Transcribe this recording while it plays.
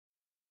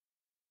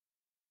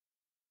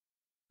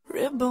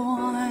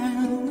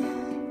reborn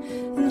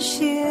and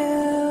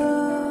shivering,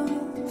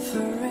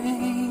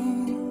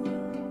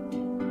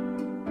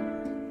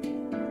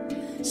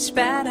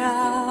 spat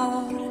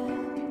out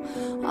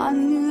on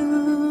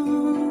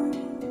new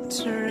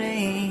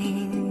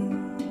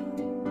terrain,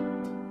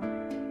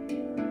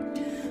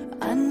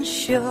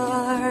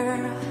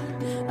 unsure,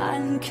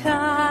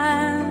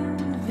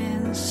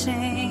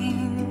 unconvincing.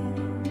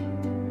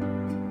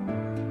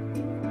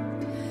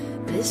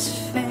 This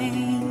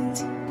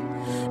faint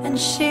and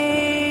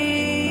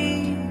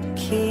shaky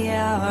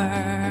hour.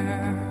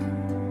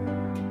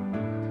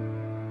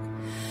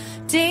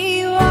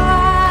 Day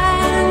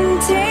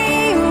one,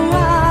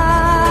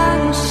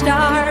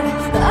 start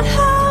the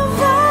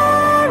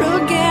hover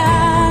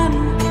again.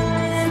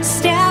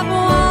 Step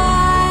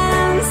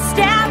one,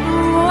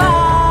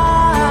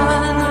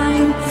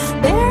 I'm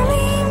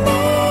barely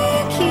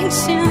making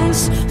sense.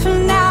 For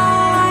now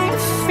I'm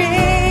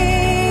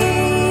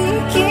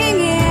faking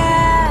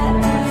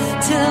it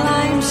till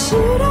I'm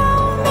pseudo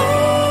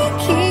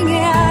making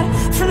it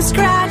from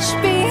scratch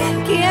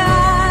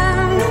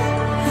begin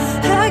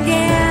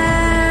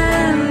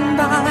again.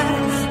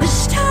 But this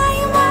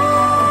time I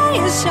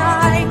is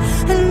high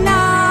and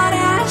not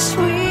as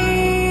sweet.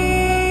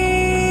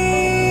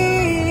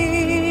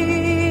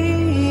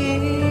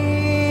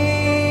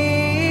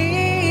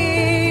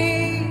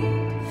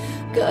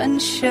 Gun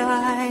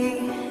shy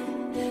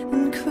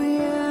and quivering,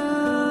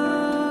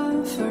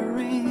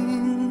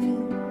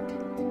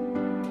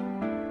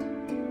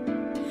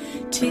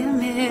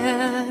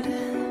 timid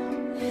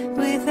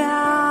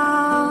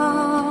without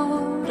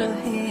a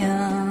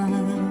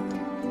hand,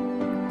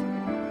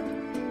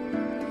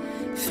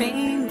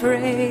 faint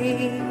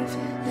brave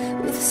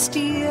with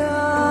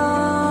steel